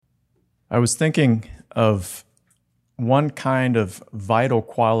I was thinking of one kind of vital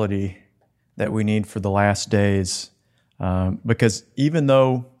quality that we need for the last days, because even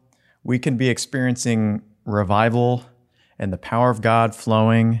though we can be experiencing revival and the power of God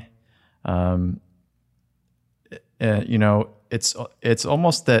flowing, it's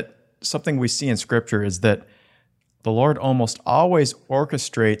almost that something we see in Scripture is that the Lord almost always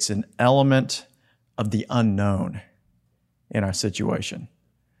orchestrates an element of the unknown in our situation.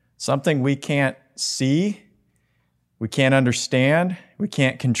 Something we can't see, we can't understand, we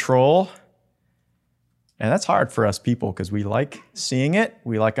can't control. And that's hard for us people because we like seeing it,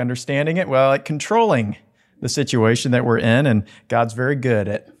 we like understanding it, we like controlling the situation that we're in, and God's very good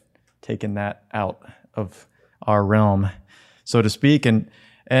at taking that out of our realm, so to speak. And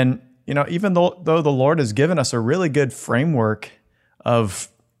even though the Lord has given us a really good framework of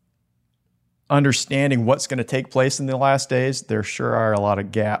understanding what's going to take place in the last days, there sure are a lot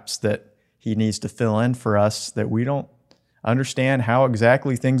of gaps that He needs to fill in for us, that we don't understand how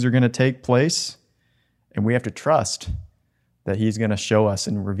exactly things are going to take place. And we have to trust that He's going to show us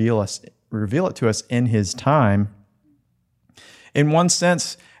and reveal it to us in His time. In one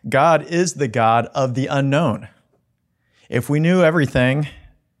sense, God is the God of the unknown. If we knew everything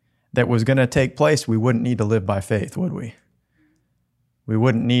that was going to take place, we wouldn't need to live by faith, would we? We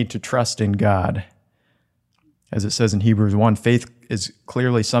wouldn't need to trust in God. As it says in Hebrews 1, faith is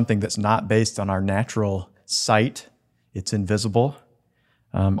clearly something that's not based on our natural sight. It's invisible.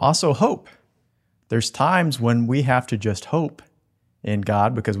 Also, hope. There's times when we have to just hope in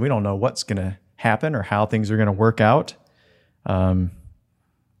God because we don't know what's going to happen or how things are going to work out.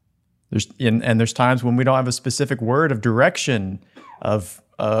 There's times when we don't have a specific word of direction of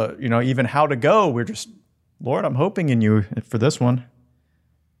even how to go. We're just, Lord, I'm hoping in you for this one.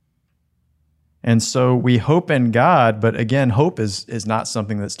 And so we hope in God, but again, hope is not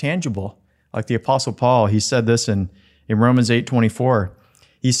something that's tangible. Like the Apostle Paul, he said this in Romans 8:24.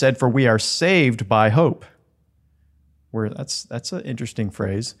 He said, "For we are saved by hope." That's an interesting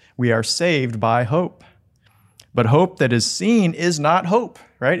phrase. We are saved by hope. But hope that is seen is not hope,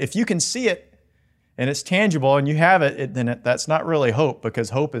 right? If you can see it and it's tangible and you have it, then that's not really hope,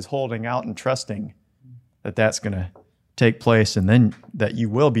 because hope is holding out and trusting that that's going to take place and then that you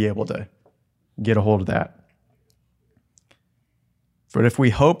will be able to get a hold of that. But if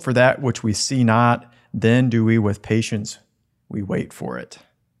we hope for that which we see not, then do we with patience we wait for it.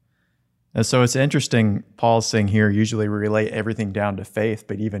 And so it's interesting, Paul's saying here, usually we relate everything down to faith,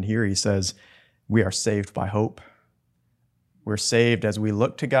 but even here he says we are saved by hope. We're saved as we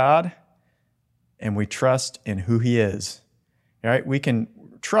look to God and we trust in who He is. Right? We can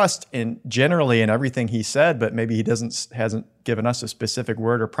trust generally in everything He said, but maybe He hasn't given us a specific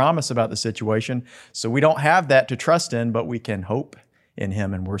word or promise about the situation. So we don't have that to trust in, but we can hope in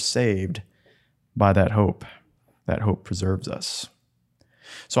Him, and we're saved by that hope. That hope preserves us.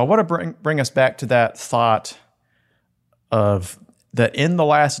 So I want to bring us back to that thought of that in the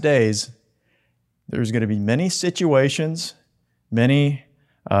last days, there's going to be many situations, many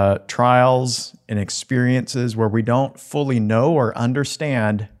trials and experiences where we don't fully know or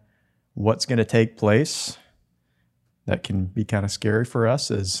understand what's going to take place. That can be kind of scary for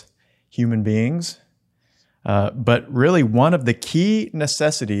us as human beings. But really, one of the key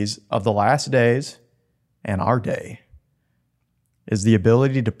necessities of the last days and our day is the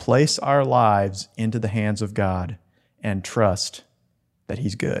ability to place our lives into the hands of God and trust that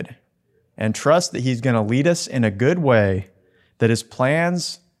He's good. And trust that He's going to lead us in a good way, that His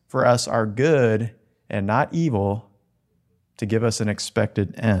plans for us are good and not evil, to give us an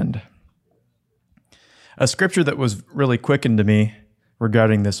expected end. A scripture that was really quickened to me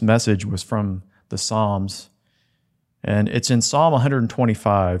regarding this message was from the Psalms, and it's in Psalm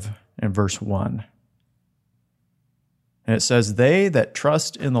 125 and verse 1. And it says, "They that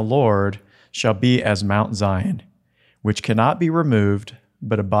trust in the Lord shall be as Mount Zion, which cannot be removed,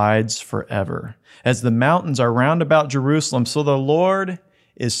 but abides forever. As the mountains are round about Jerusalem, so the Lord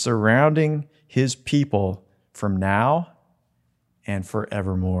is surrounding His people from now and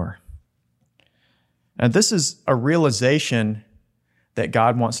forevermore." And this is a realization that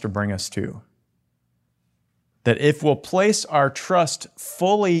God wants to bring us to. That if we'll place our trust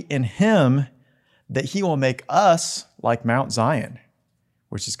fully in Him, that He will make us like Mount Zion,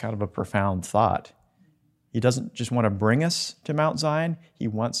 which is kind of a profound thought. He doesn't just want to bring us to Mount Zion, He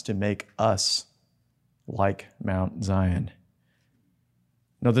wants to make us like Mount Zion.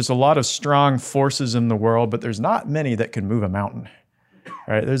 Now, there's a lot of strong forces in the world, but there's not many that can move a mountain.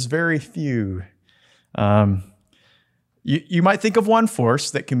 Right? There's very few. You might think of one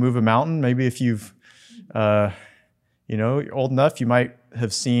force that can move a mountain. Maybe if you've, you're old enough, you might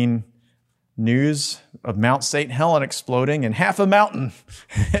have seen news of Mount St. Helens exploding, and half a mountain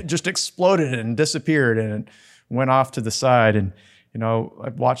just exploded and disappeared and went off to the side. And,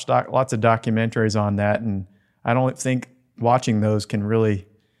 I've watched lots of documentaries on that, and I don't think watching those can really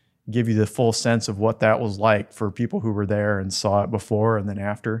give you the full sense of what that was like for people who were there and saw it before and then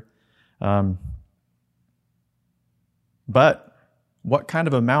after. But what kind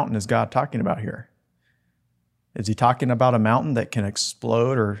of a mountain is God talking about here? Is he talking about a mountain that can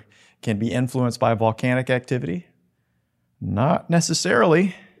explode or can be influenced by volcanic activity? Not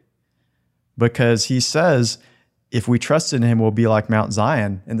necessarily, because he says if we trust in him, we'll be like Mount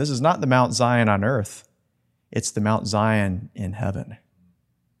Zion. And this is not the Mount Zion on earth. It's the Mount Zion in heaven,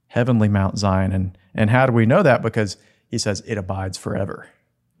 heavenly Mount Zion. And how do we know that? Because he says it abides forever.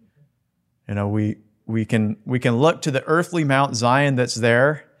 We can look to the earthly Mount Zion that's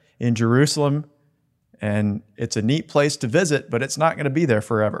there in Jerusalem, and it's a neat place to visit, but it's not going to be there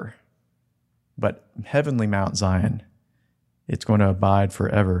forever. But heavenly Mount Zion, it's going to abide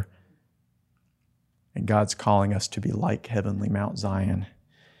forever. And God's calling us to be like heavenly Mount Zion.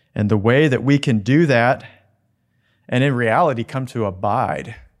 And the way that we can do that, and in reality come to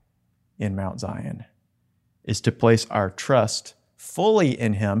abide in Mount Zion, is to place our trust fully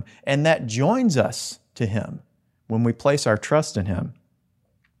in him, and that joins us to him when we place our trust in him.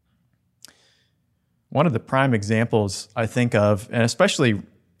 One of the prime examples I think of, and especially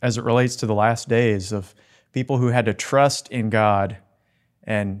as it relates to the last days, of people who had to trust in God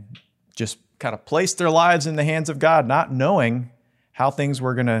and just kind of place their lives in the hands of God, not knowing how things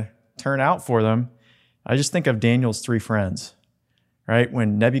were going to turn out for them. I just think of Daniel's 3 friends, right?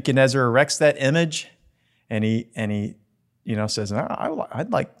 When Nebuchadnezzar erects that image and he says,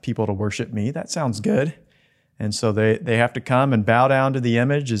 I'd like people to worship me. That sounds good. And so they have to come and bow down to the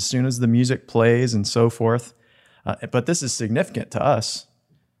image as soon as the music plays and so forth. But this is significant to us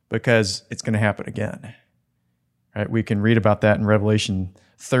because it's going to happen again, right? We can read about that in Revelation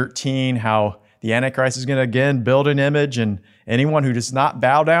 13, how the Antichrist is going to again build an image, and anyone who does not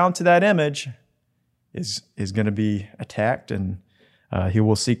bow down to that image is going to be attacked, and he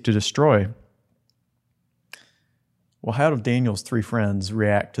will seek to destroy. Well, how do Daniel's 3 friends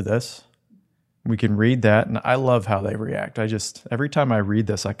react to this? We can read that, and I love how they react. Every time I read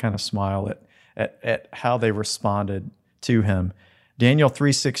this, I kind of smile at how they responded to him. Daniel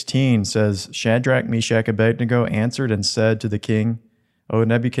 3:16 says, Shadrach, Meshach, Abednego answered and said to the king, O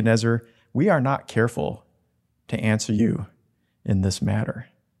Nebuchadnezzar, we are not careful to answer you in this matter.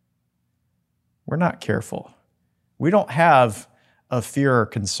 We're not careful. We don't have a fear or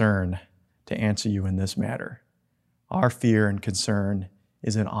concern to answer you in this matter. Our fear and concern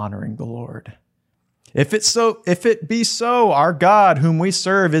is in honoring the Lord. If it be so, our God, whom we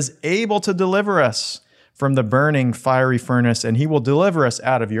serve, is able to deliver us from the burning fiery furnace, and he will deliver us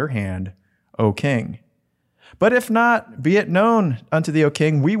out of your hand, O king. But if not, be it known unto thee, O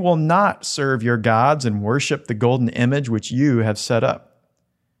king, we will not serve your gods and worship the golden image which you have set up.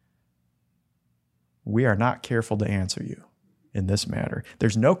 We are not careful to answer you in this matter.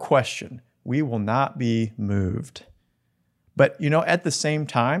 There's no question. We will not be moved. But, at the same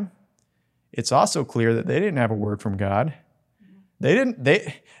time, it's also clear that they didn't have a word from God.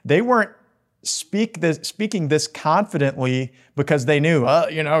 They weren't speaking this confidently because they knew,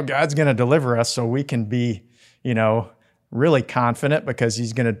 God's going to deliver us, so we can be, really confident because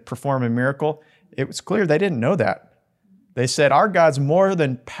he's going to perform a miracle. It was clear they didn't know that. They said, our God's more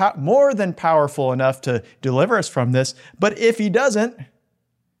than powerful enough to deliver us from this, but if he doesn't,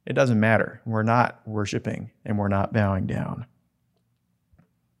 it doesn't matter. We're not worshiping and we're not bowing down.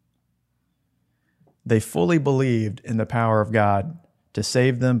 They fully believed in the power of God to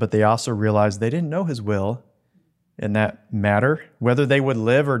save them, but they also realized they didn't know his will in that matter, whether they would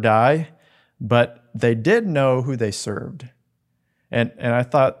live or die, but they did know who they served. And I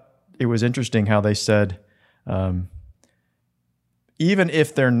thought it was interesting how they said, even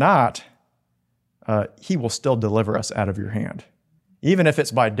if they're not, he will still deliver us out of your hand. Even if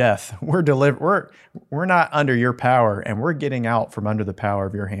it's by death, we're not under your power, and we're getting out from under the power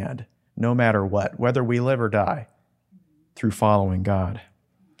of your hand, no matter what, whether we live or die, through following God.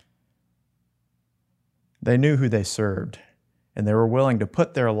 They knew who they served, and they were willing to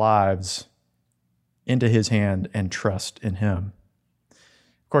put their lives into his hand and trust in him.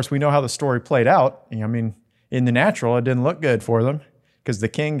 Of course, we know how the story played out. In the natural, it didn't look good for them because the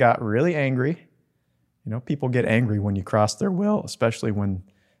king got really angry. People get angry when you cross their will, especially when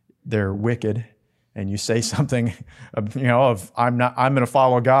they're wicked and you say something, of I'm going to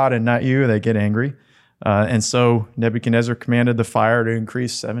follow God and not you. They get angry. And so Nebuchadnezzar commanded the fire to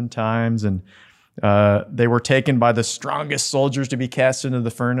increase 7 times. And They were taken by the strongest soldiers to be cast into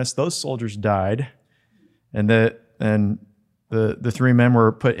the furnace. Those soldiers died, and the 3 men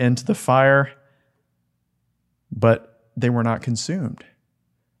were put into the fire, but they were not consumed.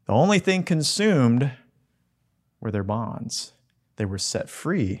 The only thing consumed were their bonds. They were set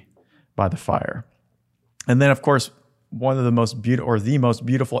free by the fire. And then, of course, one of the most beautiful, or the most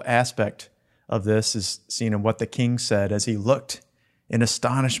beautiful aspect of this is seen in what the king said as he looked in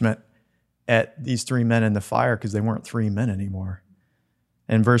astonishment at these 3 men in the fire, because they weren't 3 men anymore.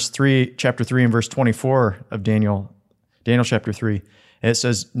 In chapter 3 and verse 24 of Daniel chapter 3, it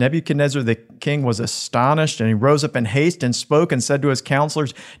says, Nebuchadnezzar the king was astonished, and he rose up in haste and spoke and said to his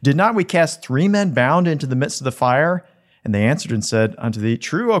counselors, Did not we cast 3 men bound into the midst of the fire? And they answered and said unto thee,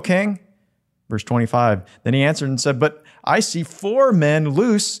 True, O king. Verse 25, Then he answered and said, But I see 4 men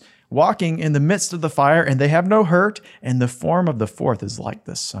loose, walking in the midst of the fire, and they have no hurt, and the form of the 4th is like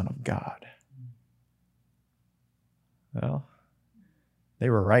the Son of God. Well, they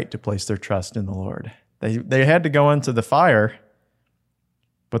were right to place their trust in the Lord. They had to go into the fire,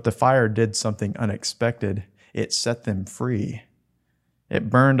 but the fire did something unexpected. It set them free. It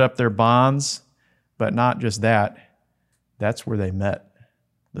burned up their bonds, but not just that. That's where they met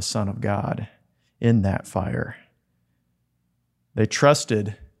the Son of God, in that fire. They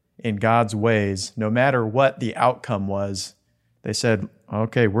trusted in God's ways, no matter what the outcome was. They said,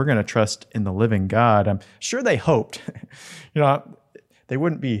 okay, we're going to trust in the living God. I'm sure they hoped. They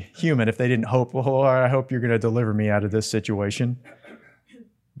wouldn't be human if they didn't hope, well, Lord, I hope you're going to deliver me out of this situation.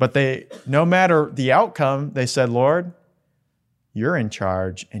 But no matter the outcome, they said, Lord, you're in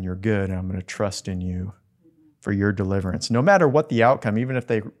charge and you're good, and I'm going to trust in you for your deliverance. No matter what the outcome, even if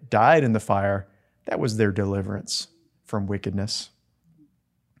they died in the fire, that was their deliverance from wickedness.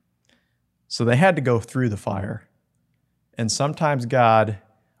 So they had to go through the fire. And sometimes God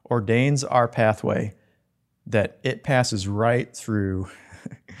ordains our pathway that it passes right through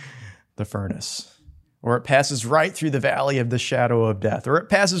the furnace, or it passes right through the valley of the shadow of death, or it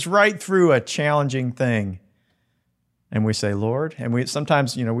passes right through a challenging thing. And we say, Lord, and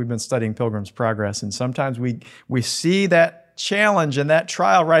sometimes, we've been studying Pilgrim's Progress, and sometimes we see that challenge and that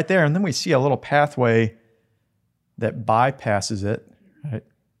trial right there, and then we see a little pathway that bypasses it. Right?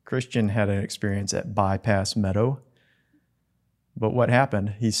 Christian had an experience at Bypass Meadow. But what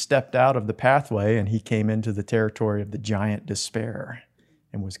happened? He stepped out of the pathway and he came into the territory of the giant despair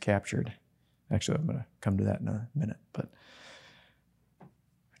and was captured. Actually, I'm going to come to that in a minute, but I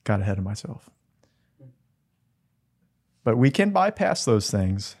got ahead of myself. But we can bypass those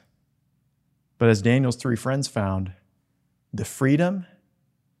things. But as Daniel's 3 friends found, the freedom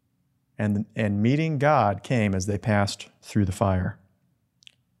and meeting God came as they passed through the fire.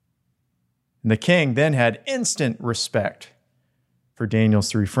 And the king then had instant respect for Daniel's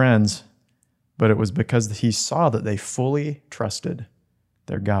 3 friends, but it was because he saw that they fully trusted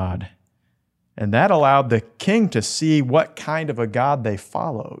their God. And that allowed the king to see what kind of a God they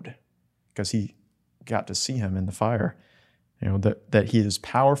followed, because he got to see him in the fire, that he is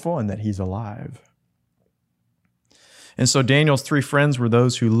powerful and that he's alive. And so Daniel's 3 friends were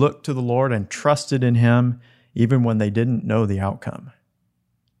those who looked to the Lord and trusted in him, even when they didn't know the outcome.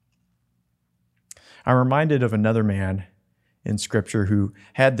 I'm reminded of another man in Scripture who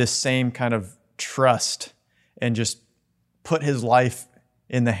had this same kind of trust and just put his life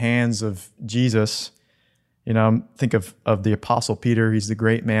in the hands of Jesus. Think of the Apostle Peter. He's the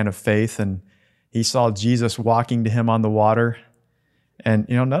great man of faith, and he saw Jesus walking to him on the water. And,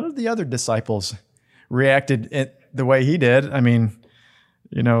 none of the other disciples reacted the way he did.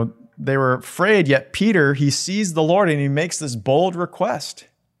 They were afraid, yet Peter, he sees the Lord and he makes this bold request.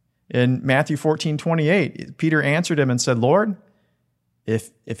 In Matthew 14:28, Peter answered him and said, Lord,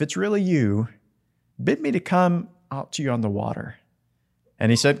 if it's really you, bid me to come out to you on the water.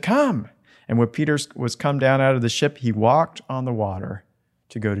 And he said, come. And when Peter was come down out of the ship, he walked on the water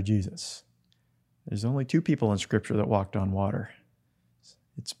to go to Jesus. There's only 2 people in Scripture that walked on water.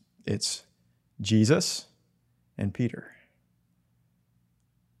 It's Jesus and Peter.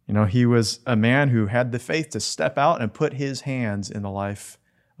 He was a man who had the faith to step out and put his hands in the life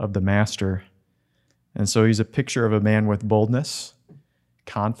of the Master. And so he's a picture of a man with boldness,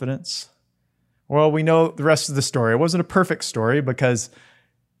 confidence. Well, we know the rest of the story. It wasn't a perfect story because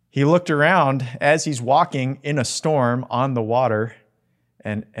he looked around as he's walking in a storm on the water,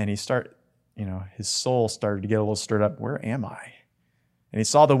 and his soul started to get a little stirred up. Where am I? And he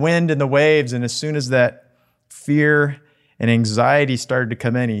saw the wind and the waves, and as soon as that fear and anxiety started to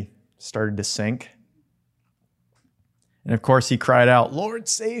come in, he started to sink. And of course, he cried out, Lord,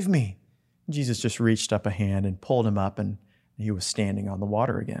 save me. Jesus just reached up a hand and pulled him up, and he was standing on the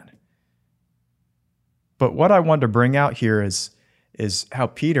water again. But what I want to bring out here is how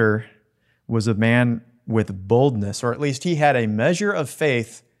Peter was a man with boldness, or at least he had a measure of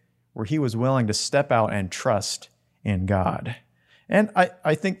faith where he was willing to step out and trust in God. And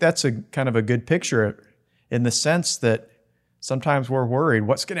I think that's a kind of a good picture in the sense that sometimes we're worried,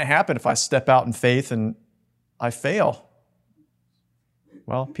 what's going to happen if I step out in faith and I fail?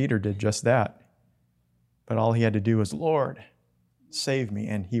 Well, Peter did just that. But all he had to do was, Lord, save me.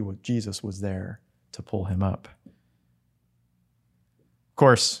 And Jesus was there to pull him up. Of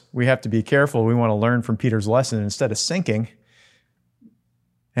course, we have to be careful. We want to learn from Peter's lesson instead of sinking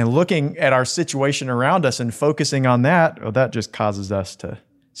and looking at our situation around us and focusing on that. Oh, that just causes us to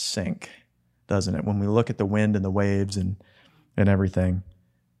sink, doesn't it? When we look at the wind and the waves and everything.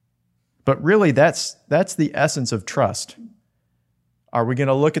 But really, that's the essence of trust. Are we going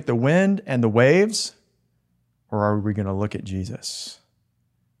to look at the wind and the waves, or are we going to look at Jesus,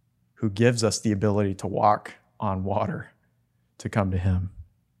 who gives us the ability to walk on water, to come to him?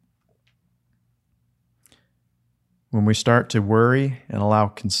 When we start to worry and allow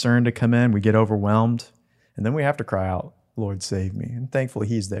concern to come in, we get overwhelmed, and then we have to cry out, Lord, save me. And thankfully,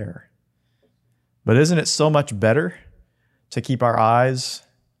 he's there. But isn't it so much better to keep our eyes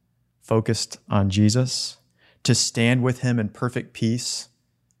focused on Jesus, to stand with him in perfect peace?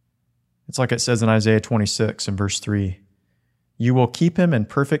 It's like it says in Isaiah 26 and verse 3, you will keep him in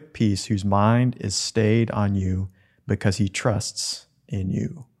perfect peace whose mind is stayed on you because he trusts in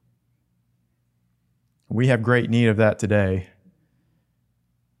you. We have great need of that today.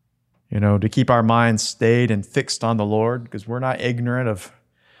 To keep our minds stayed and fixed on the Lord, because we're not ignorant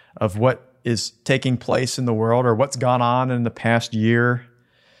of what is taking place in the world or what's gone on in the past year,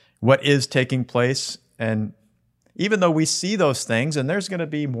 what is taking place. And even though we see those things, and there's going to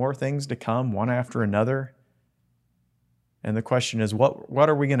be more things to come, one after another, and the question is, what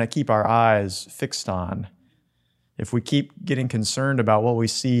are we going to keep our eyes fixed on? If we keep getting concerned about what we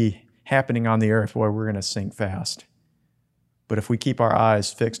see happening on the earth, we're going to sink fast. But if we keep our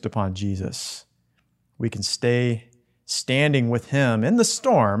eyes fixed upon Jesus, we can stay standing with him in the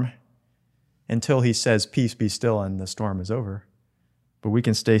storm until he says, peace be still, and the storm is over. But we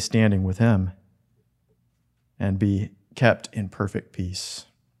can stay standing with him and be kept in perfect peace.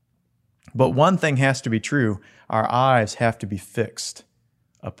 But one thing has to be true. Our eyes have to be fixed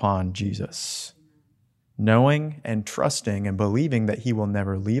upon Jesus, knowing and trusting and believing that he will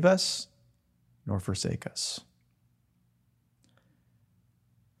never leave us nor forsake us.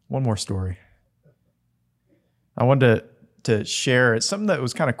 One more story. I wanted to share. It's something that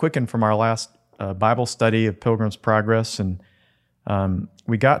was kind of quickened from our last Bible study of Pilgrim's Progress. And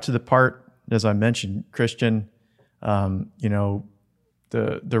we got to the part, as I mentioned, Christian, the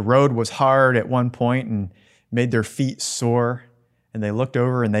road was hard at one point and made their feet sore. And they looked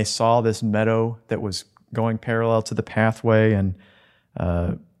over and they saw this meadow that was going parallel to the pathway. And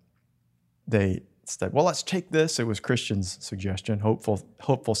they said, well, let's take this. It was Christian's suggestion.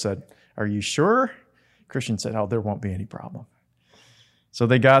 Hopeful said, are you sure? Christian said, oh, there won't be any problem. So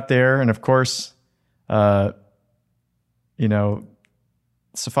they got there. And of course,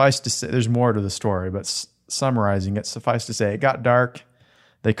 suffice to say, there's more to the story, but summarizing it, suffice to say, it got dark.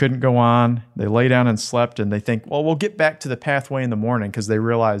 They couldn't go on. They lay down and slept, and they think, well, we'll get back to the pathway in the morning, because they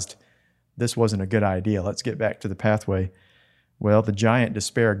realized this wasn't a good idea. Let's get back to the pathway. Well, the giant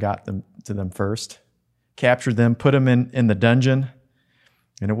Despair got to them first, captured them, put them in the dungeon,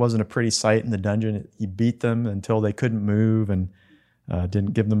 and it wasn't a pretty sight in the dungeon. He beat them until they couldn't move and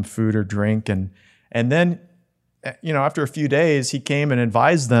didn't give them food or drink. And then, after a few days, he came and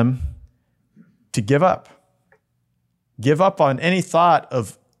advised them to give up. Give up on any thought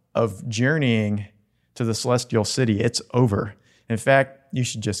of journeying to the celestial city. It's over. In fact, you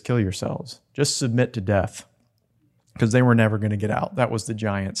should just kill yourselves. Just submit to death, because they were never going to get out. That was the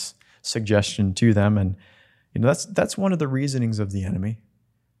giant's suggestion to them. And that's one of the reasonings of the enemy.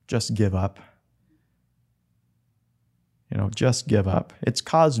 Just give up. Just give up. It's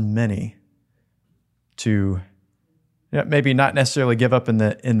caused many to maybe not necessarily give up in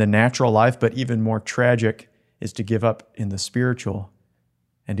the natural life, but even more tragic is to give up in the spiritual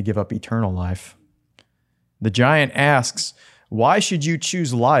and to give up eternal life. The giant asks, why should you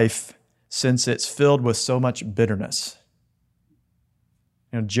choose life since it's filled with so much bitterness?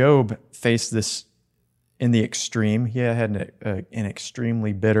 Job faced this in the extreme. He had an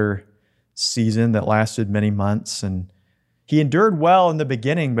extremely bitter season that lasted many months, and he endured well in the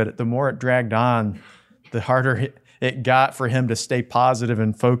beginning, but the more it dragged on, the harder it got for him to stay positive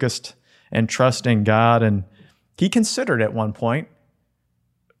and focused and trusting God. And he considered at one point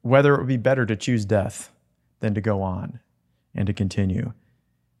whether it would be better to choose death than to go on and to continue.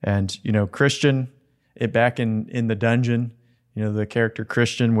 And, Christian, it back in the dungeon. The character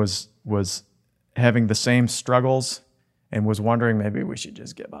Christian was having the same struggles and was wondering maybe we should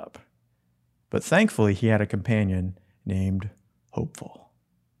just give up. But thankfully, he had a companion named Hopeful.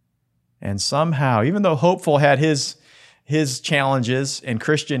 And somehow, even though Hopeful had his challenges and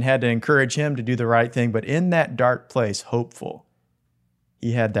Christian had to encourage him to do the right thing, but in that dark place, Hopeful,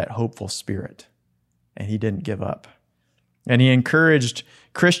 he had that hopeful spirit and he didn't give up. And he encouraged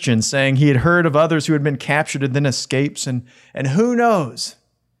Christian, saying he had heard of others who had been captured and then escapes, and who knows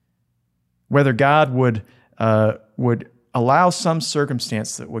whether God would allow some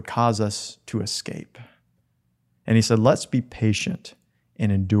circumstance that would cause us to escape. And he said, let's be patient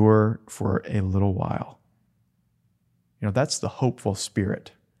and endure for a little while. That's the hopeful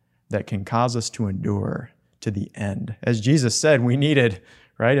spirit that can cause us to endure to the end. As Jesus said, we needed,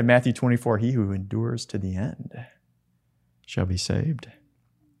 right, in Matthew 24, he who endures to the end shall be saved.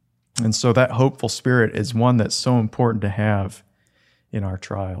 And so that hopeful spirit is one that's so important to have in our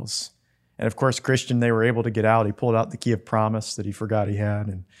trials. And of course, Christian, they were able to get out. He pulled out the key of promise that he forgot he had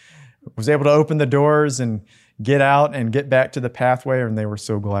and was able to open the doors and get out and get back to the pathway, and they were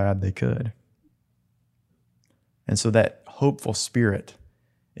so glad they could. And so that hopeful spirit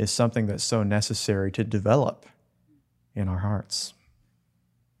is something that's so necessary to develop in our hearts.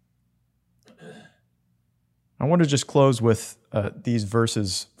 I want to just close with these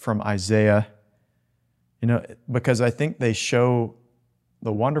verses from Isaiah, because I think they show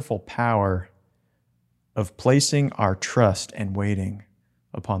the wonderful power of placing our trust and waiting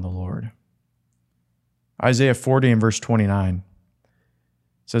upon the Lord. Isaiah 40 and verse 29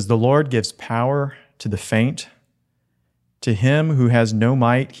 says, "The Lord gives power to the faint. To him who has no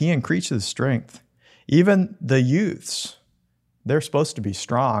might, he increases strength." Even the youths, they're supposed to be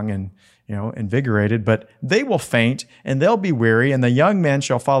strong and invigorated, but they will faint and they'll be weary, and the young men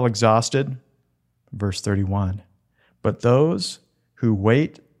shall fall exhausted. Verse 31, "But those who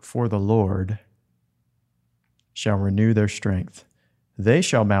wait for the Lord shall renew their strength. They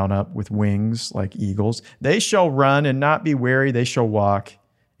shall mount up with wings like eagles. They shall run and not be weary. They shall walk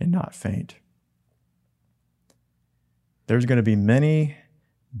and not faint." There's going to be many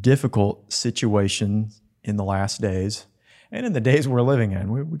difficult situations in the last days and in the days we're living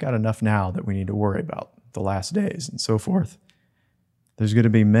in. We got enough now that we need to worry about the last days and so forth. There's going to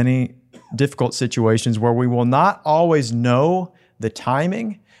be many difficult situations where we will not always know the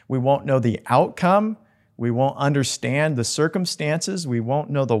timing. We won't know the outcome. We won't understand the circumstances. We won't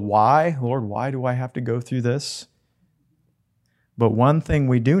know the why. Lord, why do I have to go through this? But one thing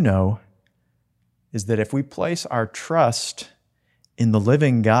we do know is that if we place our trust in the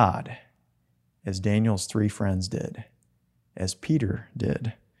living God, as Daniel's 3 friends did, as Peter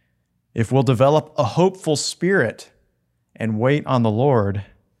did, if we'll develop a hopeful spirit and wait on the Lord,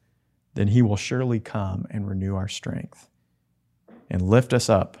 then he will surely come and renew our strength and lift us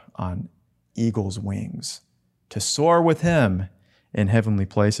up on eagle's wings to soar with him in heavenly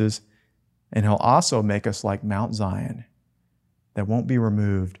places. And he'll also make us like Mount Zion that won't be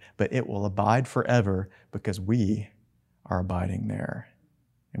removed, but it will abide forever because we are abiding there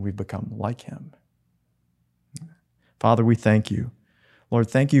and we've become like him. Father, we thank you. Lord,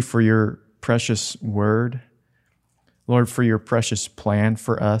 thank you for your precious word. Lord, for your precious plan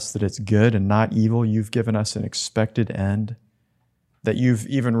for us, that it's good and not evil. You've given us an expected end, that you've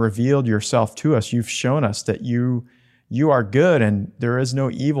even revealed yourself to us. You've shown us that you are good and there is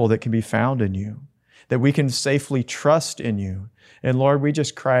no evil that can be found in you, that we can safely trust in you. And Lord, we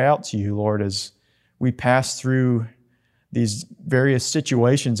just cry out to you, Lord, as we pass through these various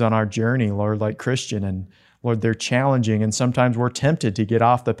situations on our journey, Lord, like Christian, and Lord, they're challenging, and sometimes we're tempted to get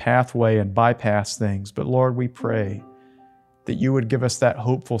off the pathway and bypass things. But Lord, we pray that you would give us that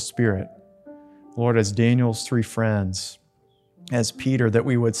hopeful spirit. Lord, as Daniel's 3 friends, as Peter, that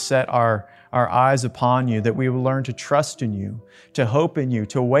we would set our eyes upon you, that we would learn to trust in you, to hope in you,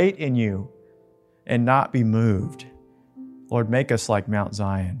 to wait in you, and not be moved. Lord, make us like Mount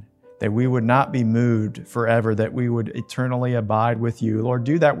Zion, that we would not be moved forever, that we would eternally abide with you. Lord,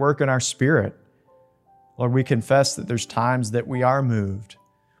 do that work in our spirit. Lord, we confess that there's times that we are moved,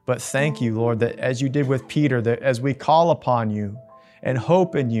 but thank you, Lord, that as you did with Peter, that as we call upon you and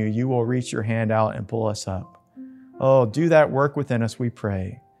hope in you, you will reach your hand out and pull us up. Oh, do that work within us, we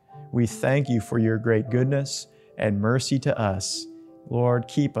pray. We thank you for your great goodness and mercy to us. Lord,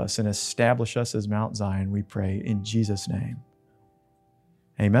 keep us and establish us as Mount Zion, we pray in Jesus' name.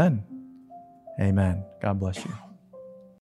 Amen. Amen. God bless you.